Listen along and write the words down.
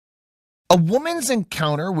A woman's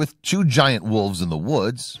encounter with two giant wolves in the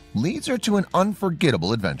woods leads her to an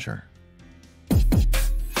unforgettable adventure.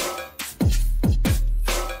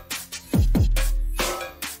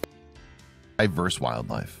 Diverse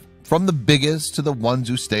wildlife. From the biggest to the ones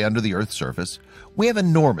who stay under the Earth's surface, we have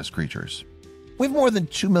enormous creatures. We have more than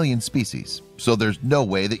 2 million species, so there's no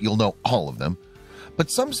way that you'll know all of them.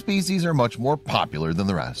 But some species are much more popular than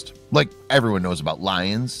the rest. Like everyone knows about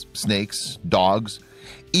lions, snakes, dogs,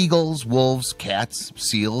 eagles, wolves, cats,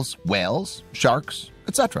 seals, whales, sharks,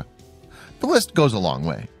 etc. The list goes a long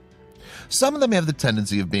way. Some of them have the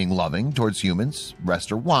tendency of being loving towards humans,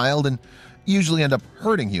 rest are wild, and usually end up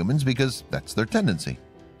hurting humans because that's their tendency.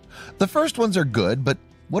 The first ones are good, but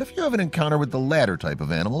what if you have an encounter with the latter type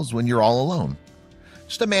of animals when you're all alone?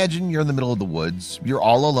 Just imagine you're in the middle of the woods, you're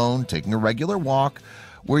all alone taking a regular walk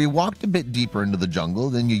where you walked a bit deeper into the jungle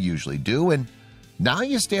than you usually do, and now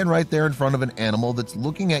you stand right there in front of an animal that's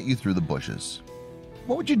looking at you through the bushes.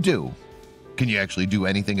 What would you do? Can you actually do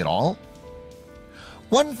anything at all?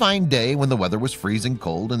 One fine day when the weather was freezing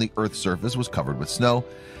cold and the Earth's surface was covered with snow,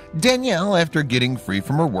 Danielle, after getting free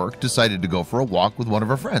from her work, decided to go for a walk with one of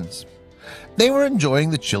her friends. They were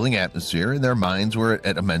enjoying the chilling atmosphere and their minds were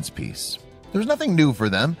at immense peace. There was nothing new for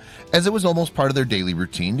them, as it was almost part of their daily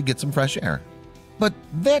routine to get some fresh air. But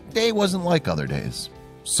that day wasn't like other days.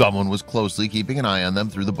 Someone was closely keeping an eye on them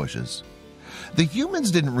through the bushes. The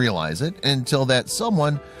humans didn't realize it until that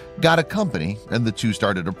someone got a company and the two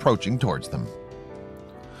started approaching towards them.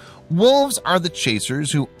 Wolves are the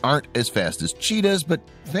chasers who aren't as fast as cheetahs, but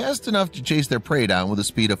fast enough to chase their prey down with a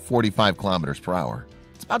speed of 45 kilometers per hour.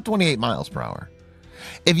 It's about 28 miles per hour.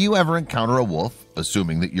 If you ever encounter a wolf,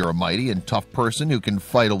 assuming that you're a mighty and tough person who can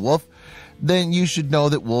fight a wolf, then you should know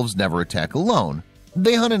that wolves never attack alone.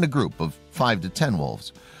 They hunt in a group of 5 to 10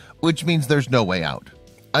 wolves, which means there's no way out,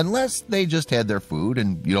 unless they just had their food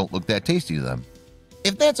and you don't look that tasty to them.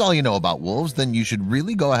 If that's all you know about wolves, then you should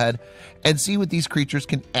really go ahead and see what these creatures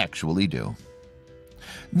can actually do.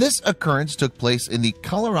 This occurrence took place in the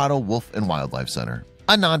Colorado Wolf and Wildlife Center,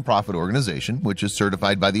 a nonprofit organization which is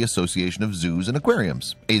certified by the Association of Zoos and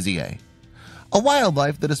Aquariums, AZA, a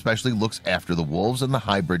wildlife that especially looks after the wolves and the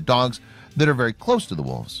hybrid dogs that are very close to the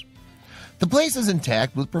wolves. The place is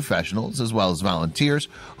intact with professionals as well as volunteers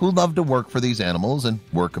who love to work for these animals and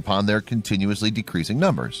work upon their continuously decreasing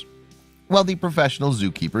numbers. While the professional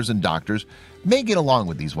zookeepers and doctors may get along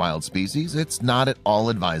with these wild species, it's not at all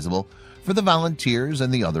advisable for the volunteers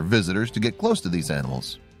and the other visitors to get close to these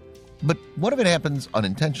animals. But what if it happens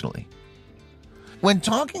unintentionally? When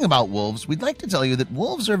talking about wolves, we'd like to tell you that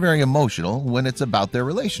wolves are very emotional when it's about their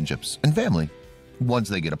relationships and family. Once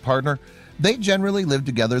they get a partner, they generally live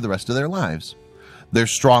together the rest of their lives. They're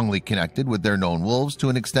strongly connected with their known wolves to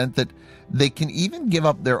an extent that they can even give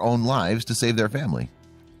up their own lives to save their family.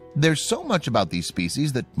 There's so much about these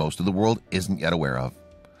species that most of the world isn't yet aware of.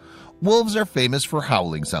 Wolves are famous for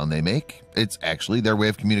howling sound they make. It's actually their way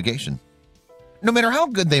of communication. No matter how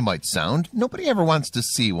good they might sound, nobody ever wants to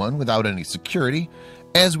see one without any security,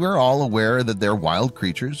 as we're all aware that they're wild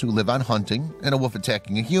creatures who live on hunting, and a wolf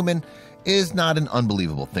attacking a human is not an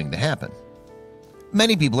unbelievable thing to happen.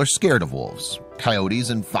 Many people are scared of wolves,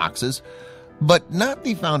 coyotes, and foxes, but not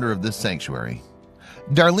the founder of this sanctuary.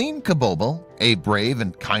 Darlene Kabobel, a brave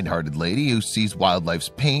and kind-hearted lady who sees wildlife's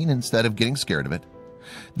pain instead of getting scared of it.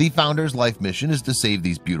 The founder's life mission is to save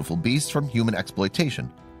these beautiful beasts from human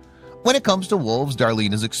exploitation. When it comes to wolves,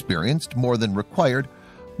 Darlene has experienced more than required,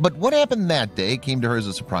 but what happened that day came to her as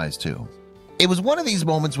a surprise too. It was one of these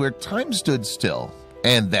moments where time stood still,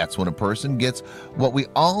 and that's when a person gets what we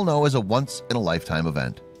all know as a once-in-a-lifetime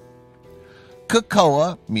event.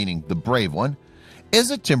 Cocoa, meaning the brave one, is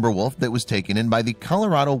a timber wolf that was taken in by the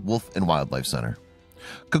Colorado Wolf and Wildlife Center.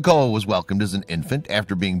 Cocoa was welcomed as an infant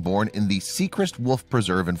after being born in the Secrest Wolf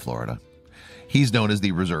Preserve in Florida. He's known as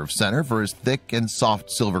the Reserve Center for his thick and soft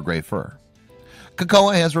silver gray fur. Cocoa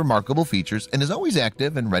has remarkable features and is always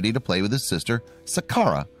active and ready to play with his sister,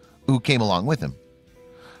 Sakara, who came along with him.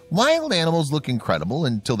 Wild animals look incredible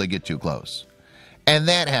until they get too close. And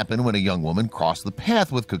that happened when a young woman crossed the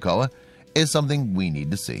path with Cocoa, is something we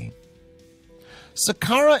need to see.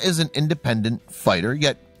 Sakara is an independent, fighter,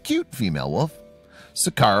 yet cute female wolf.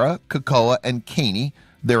 Sakara, Cocoa, and Caney,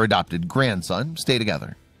 their adopted grandson, stay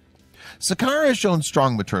together. Sakara has shown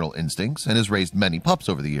strong maternal instincts and has raised many pups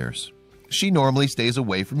over the years. She normally stays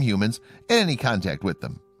away from humans and any contact with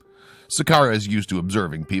them. Sakara is used to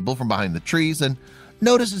observing people from behind the trees and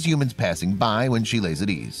notices humans passing by when she lays at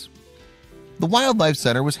ease. The Wildlife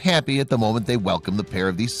Center was happy at the moment they welcomed the pair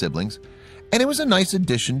of these siblings, and it was a nice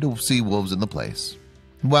addition to see wolves in the place.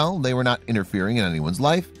 Well, they were not interfering in anyone's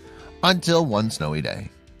life until one snowy day.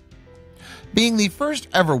 Being the first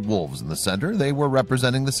ever wolves in the center, they were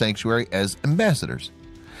representing the sanctuary as ambassadors.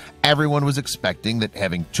 Everyone was expecting that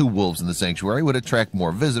having 2 wolves in the sanctuary would attract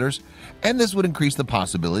more visitors, and this would increase the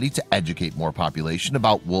possibility to educate more population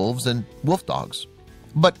about wolves and wolf dogs.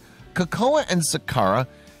 But Cocoa and Sakara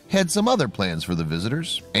had some other plans for the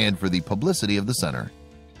visitors and for the publicity of the center.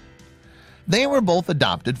 They were both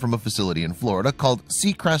adopted from a facility in Florida called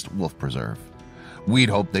Seacrest Wolf Preserve. We'd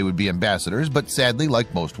hoped they would be ambassadors, but sadly,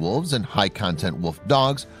 like most wolves and high-content wolf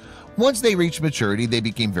dogs, once they reached maturity, they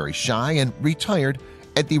became very shy and retired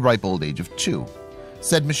at the ripe old age of 2,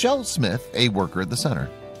 said Michelle Smith, a worker at the center.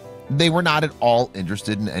 They were not at all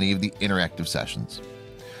interested in any of the interactive sessions.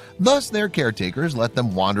 Thus, their caretakers let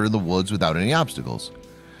them wander in the woods without any obstacles.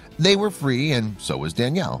 They were free, and so was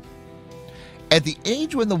Danielle. At the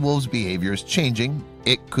age when the wolf's behavior is changing,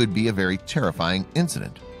 it could be a very terrifying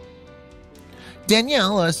incident.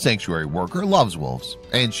 Danielle, a sanctuary worker, loves wolves,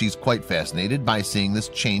 and she's quite fascinated by seeing this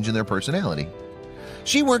change in their personality.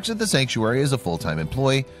 She works at the sanctuary as a full-time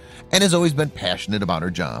employee and has always been passionate about her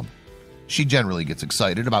job. She generally gets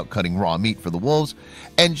excited about cutting raw meat for the wolves,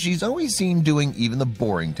 and she's always seen doing even the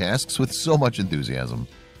boring tasks with so much enthusiasm.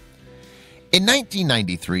 In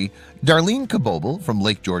 1993, Darlene Kabobel from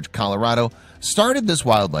Lake George, Colorado, started this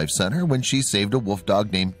wildlife center when she saved a wolf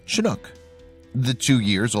dog named Chinook. The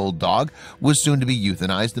 2-year-old dog was soon to be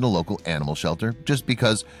euthanized in a local animal shelter just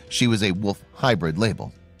because she was a wolf hybrid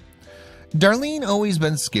label. Darlene always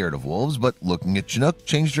been scared of wolves, but looking at Chinook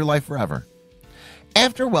changed her life forever.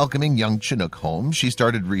 After welcoming young Chinook home, she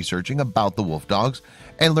started researching about the wolf dogs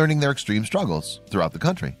and learning their extreme struggles throughout the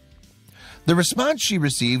country. The response she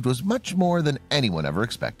received was much more than anyone ever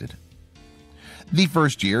expected. The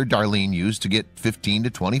first year, Darlene used to get 15 to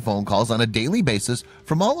 20 phone calls on a daily basis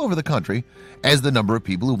from all over the country as the number of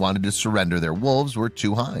people who wanted to surrender their wolves were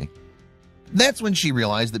too high. That's when she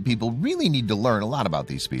realized that people really need to learn a lot about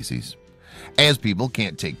these species. As people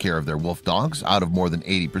can't take care of their wolf dogs, out of more than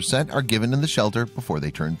 80% are given in the shelter before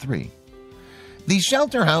they turn 3. The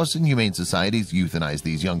Shelter House and Humane Societies euthanize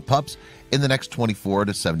these young pups in the next 24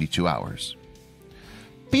 to 72 hours.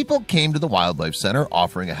 People came to the Wildlife Center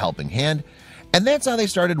offering a helping hand, and that's how they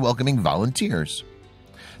started welcoming volunteers.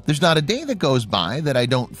 There's not a day that goes by that I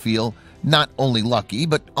don't feel not only lucky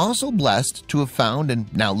but also blessed to have found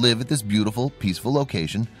and now live at this beautiful, peaceful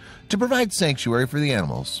location to provide sanctuary for the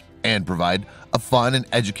animals and provide a fun and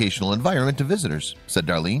educational environment to visitors, said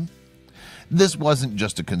Darlene. This wasn't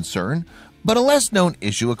just a concern, but a less-known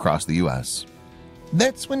issue across the U.S.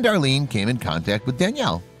 That's when Darlene came in contact with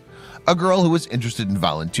Danielle, a girl who was interested in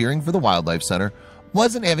volunteering for the Wildlife Center,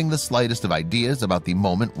 wasn't having the slightest of ideas about the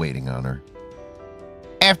moment waiting on her.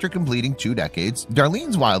 After completing 2 decades,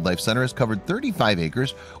 Darlene's Wildlife Center has covered 35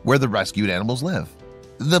 acres where the rescued animals live.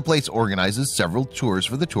 The place organizes several tours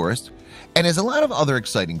for the tourists and has a lot of other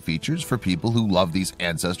exciting features for people who love these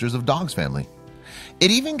ancestors of dogs family.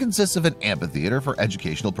 It even consists of an amphitheater for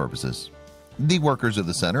educational purposes. The workers of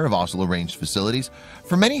the center have also arranged facilities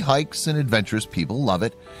for many hikes, and adventurous people love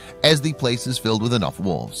it as the place is filled with enough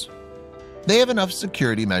wolves. They have enough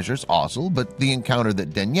security measures also, but the encounter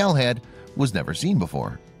that Danielle had was never seen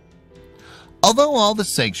before. Although all the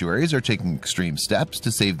sanctuaries are taking extreme steps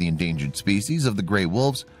to save the endangered species of the gray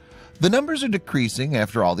wolves, the numbers are decreasing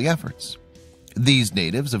after all the efforts. These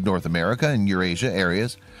natives of North America and Eurasia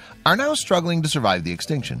areas are now struggling to survive the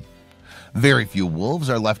extinction. Very few wolves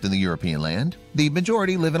are left in the European land. The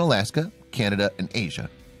majority live in Alaska, Canada, and Asia.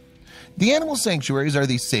 The animal sanctuaries are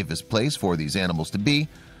the safest place for these animals to be,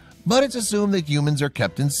 but it's assumed that humans are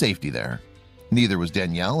kept in safety there. Neither was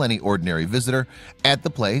Danielle any ordinary visitor at the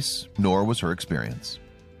place, nor was her experience.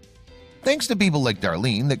 Thanks to people like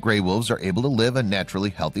Darlene that gray wolves are able to live a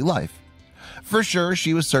naturally healthy life. For sure,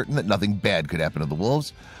 she was certain that nothing bad could happen to the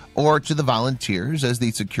wolves or to the volunteers, as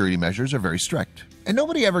the security measures are very strict, and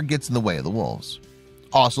nobody ever gets in the way of the wolves.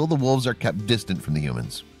 Also, the wolves are kept distant from the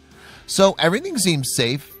humans. So everything seems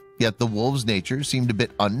safe, yet the wolves' nature seemed a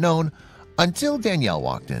bit unknown until Danielle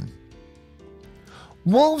walked in.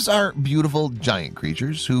 Wolves are beautiful giant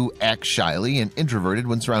creatures who act shyly and introverted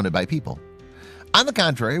when surrounded by people. On the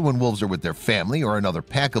contrary, when wolves are with their family or another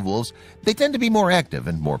pack of wolves, they tend to be more active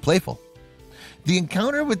and more playful. The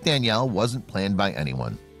encounter with Danielle wasn't planned by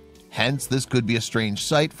anyone. Hence, this could be a strange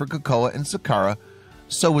sight for Cocoa and Sakara,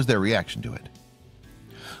 so was their reaction to it.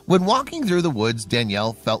 When walking through the woods,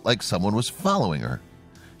 Danielle felt like someone was following her.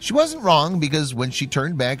 She wasn't wrong, because when she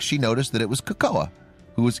turned back, she noticed that it was Cocoa,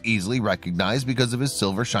 who was easily recognized because of his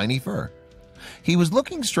silver shiny fur. He was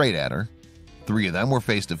looking straight at her. 3 of them were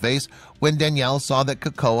face to face when Danielle saw that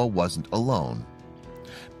Cocoa wasn't alone.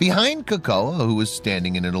 Behind Cocoa, who was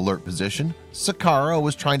standing in an alert position, Sakara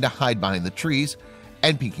was trying to hide behind the trees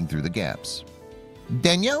and peeking through the gaps.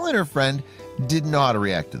 Danielle and her friend didn't know how to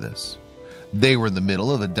react to this. They were in the middle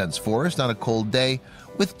of a dense forest on a cold day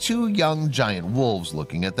with two young giant wolves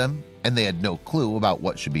looking at them, and they had no clue about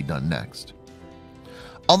what should be done next.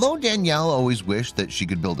 Although Danielle always wished that she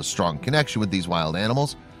could build a strong connection with these wild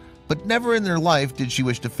animals, but never in their life did she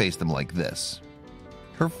wish to face them like this.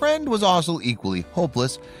 Her friend was also equally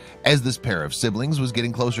hopeless, as this pair of siblings was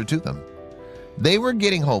getting closer to them. They were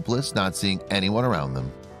getting hopeless, not seeing anyone around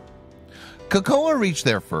them. Cocoa reached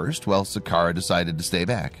there first, while Sakara decided to stay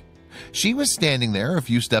back. She was standing there a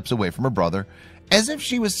few steps away from her brother, as if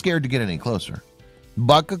she was scared to get any closer.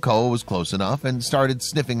 But Cocoa was close enough and started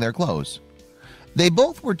sniffing their clothes. They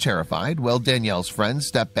both were terrified, while Danielle's friend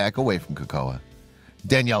stepped back away from Cocoa.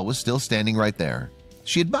 Danielle was still standing right there.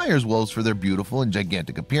 She admires wolves for their beautiful and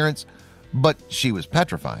gigantic appearance, but she was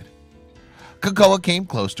petrified. Cocoa came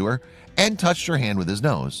close to her and touched her hand with his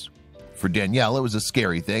nose. For Danielle, it was a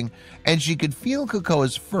scary thing, and she could feel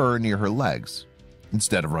Cocoa's fur near her legs.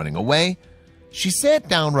 Instead of running away, she sat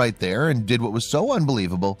down right there and did what was so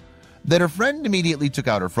unbelievable that her friend immediately took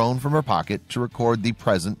out her phone from her pocket to record the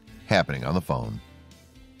present happening on the phone.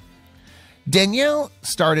 Danielle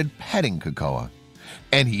started petting Cocoa,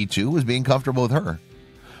 and he too was being comfortable with her.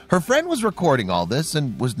 Her friend was recording all this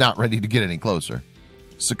and was not ready to get any closer.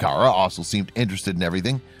 Sakara also seemed interested in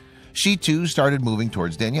everything. She too started moving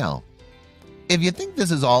towards Danielle. If you think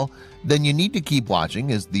this is all, then you need to keep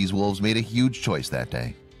watching, as these wolves made a huge choice that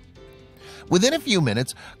day. Within a few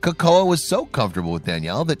minutes, Cocoa was so comfortable with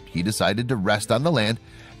Danielle that he decided to rest on the land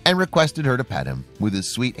and requested her to pet him with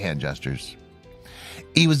his sweet hand gestures.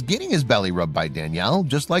 He was getting his belly rubbed by Danielle,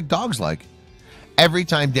 just like dogs like. Every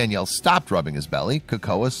time Danielle stopped rubbing his belly,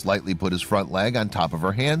 Cocoa slightly put his front leg on top of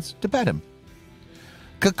her hands to pet him.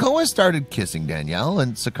 Cocoa started kissing Danielle,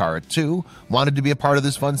 and Sakara too wanted to be a part of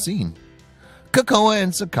this fun scene. Cocoa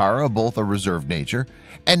and Sakara both a reserved nature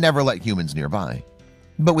and never let humans nearby.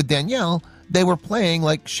 But with Danielle, they were playing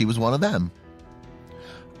like she was one of them.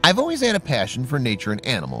 I've always had a passion for nature and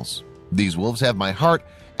animals. These wolves have my heart,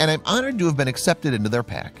 and I'm honored to have been accepted into their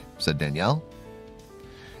pack, said Danielle.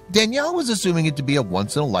 Danielle was assuming it to be a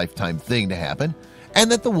once-in-a-lifetime thing to happen,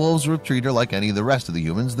 and that the wolves would treat her like any of the rest of the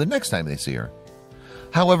humans the next time they see her.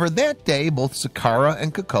 However, that day, both Sakara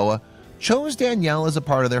and Cocoa chose Danielle as a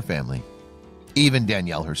part of their family. Even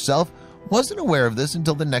Danielle herself wasn't aware of this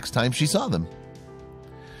until the next time she saw them.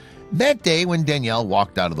 That day, when Danielle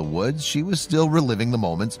walked out of the woods, she was still reliving the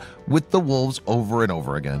moments with the wolves over and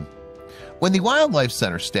over again. When the Wildlife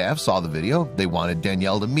Center staff saw the video, they wanted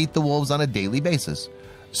Danielle to meet the wolves on a daily basis,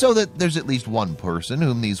 so that there's at least one person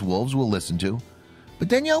whom these wolves will listen to. But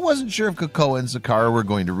Danielle wasn't sure if Cocoa and Sakara were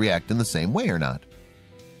going to react in the same way or not.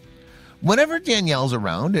 Whenever Danielle's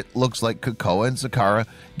around, it looks like Cocoa and Sakara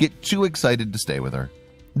get too excited to stay with her.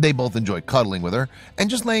 They both enjoy cuddling with her and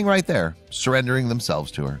just laying right there, surrendering themselves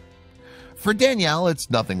to her. For Danielle, it's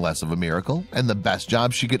nothing less of a miracle and the best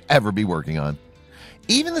job she could ever be working on.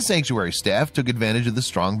 Even the sanctuary staff took advantage of the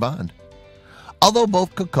strong bond. Although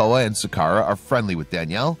both Cocoa and Sakara are friendly with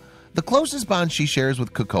Danielle, the closest bond she shares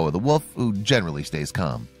with Cocoa the wolf, who generally stays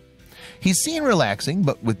calm. He's seen relaxing,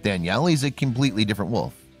 but with Danielle, he's a completely different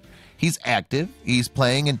wolf. He's active, he's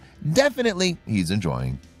playing, and definitely he's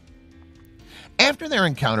enjoying. After their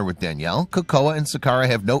encounter with Danielle, Cocoa and Sakara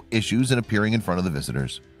have no issues in appearing in front of the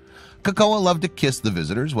visitors. Cocoa loved to kiss the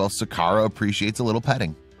visitors, while Sakara appreciates a little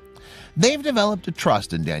petting. They've developed a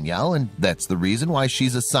trust in Danielle, and that's the reason why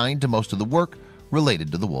she's assigned to most of the work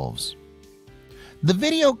related to the wolves. The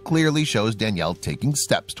video clearly shows Danielle taking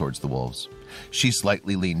steps towards the wolves. She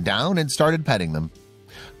slightly leaned down and started petting them.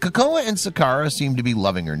 Cocoa and Sakara seem to be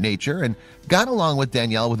loving her nature and got along with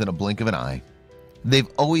Danielle within a blink of an eye. They've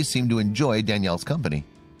always seemed to enjoy Danielle's company.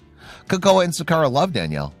 Cocoa and Sakara love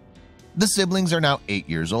Danielle. The siblings are now 8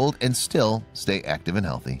 years old and still stay active and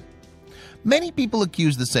healthy. Many people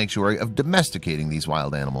accuse the sanctuary of domesticating these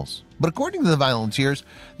wild animals, but according to the volunteers,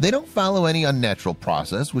 they don't follow any unnatural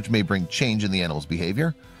process which may bring change in the animal's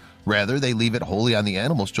behavior. Rather, they leave it wholly on the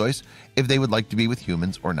animal's choice if they would like to be with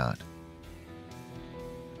humans or not.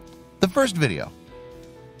 The first video.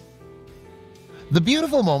 The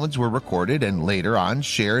beautiful moments were recorded and later on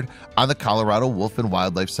shared on the Colorado Wolf and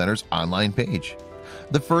Wildlife Center's online page.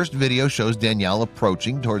 The first video shows Danielle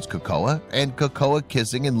approaching towards Cocoa and Cocoa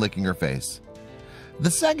kissing and licking her face.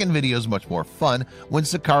 The second video is much more fun when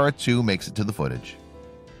Sakara too makes it to the footage.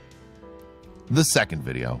 The second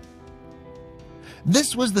video.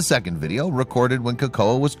 This was the second video recorded when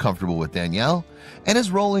Cocoa was comfortable with Danielle and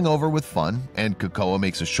is rolling over with fun, and Cocoa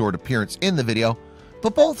makes a short appearance in the video,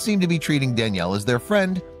 but both seem to be treating Danielle as their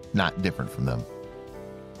friend, not different from them.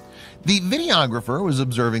 The videographer was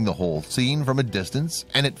observing the whole scene from a distance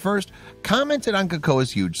and at first commented on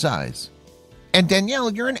Kokoa's huge size. And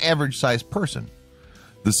Danielle, you're an average-sized person.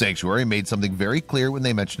 The sanctuary made something very clear when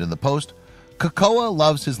they mentioned in the post, Kokoa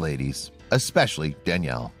loves his ladies, especially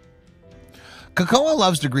Danielle. Kokoa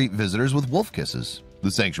loves to greet visitors with wolf kisses,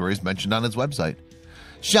 the sanctuary is mentioned on its website.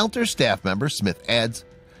 Shelter staff member Smith adds,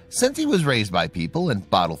 since he was raised by people and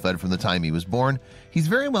bottle-fed from the time he was born, he's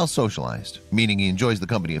very well socialized, meaning he enjoys the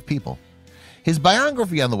company of people. His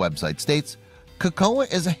biography on the website states,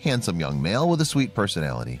 Kokoa is a handsome young male with a sweet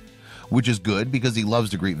personality, which is good because he loves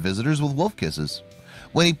to greet visitors with wolf kisses.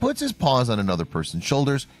 When he puts his paws on another person's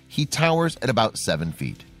shoulders, he towers at about 7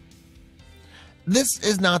 feet. This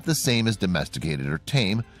is not the same as domesticated or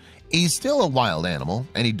tame. He's still a wild animal,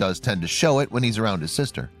 and he does tend to show it when he's around his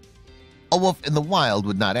sister. A wolf in the wild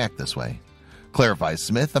would not act this way, clarifies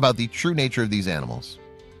Smith about the true nature of these animals.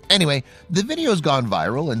 Anyway, the video's gone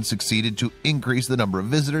viral and succeeded to increase the number of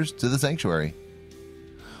visitors to the sanctuary.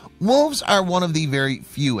 Wolves are one of the very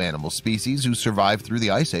few animal species who survived through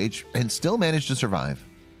the Ice Age and still managed to survive.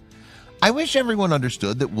 I wish everyone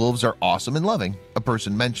understood that wolves are awesome and loving, a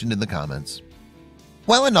person mentioned in the comments.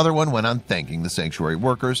 While another one went on thanking the sanctuary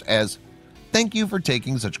workers as, thank you for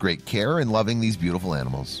taking such great care and loving these beautiful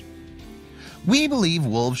animals. We believe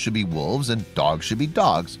wolves should be wolves and dogs should be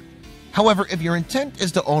dogs. However, if your intent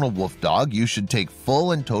is to own a wolf dog, you should take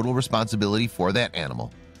full and total responsibility for that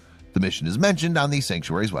animal. The mission is mentioned on the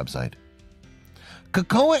sanctuary's website.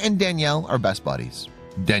 Kokoa and Danielle are best buddies.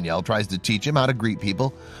 Danielle tries to teach him how to greet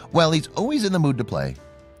people, while he's always in the mood to play.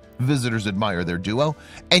 Visitors admire their duo,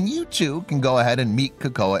 and you too can go ahead and meet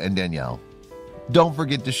Kokoa and Danielle. Don't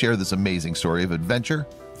forget to share this amazing story of adventure,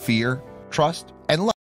 fear, trust,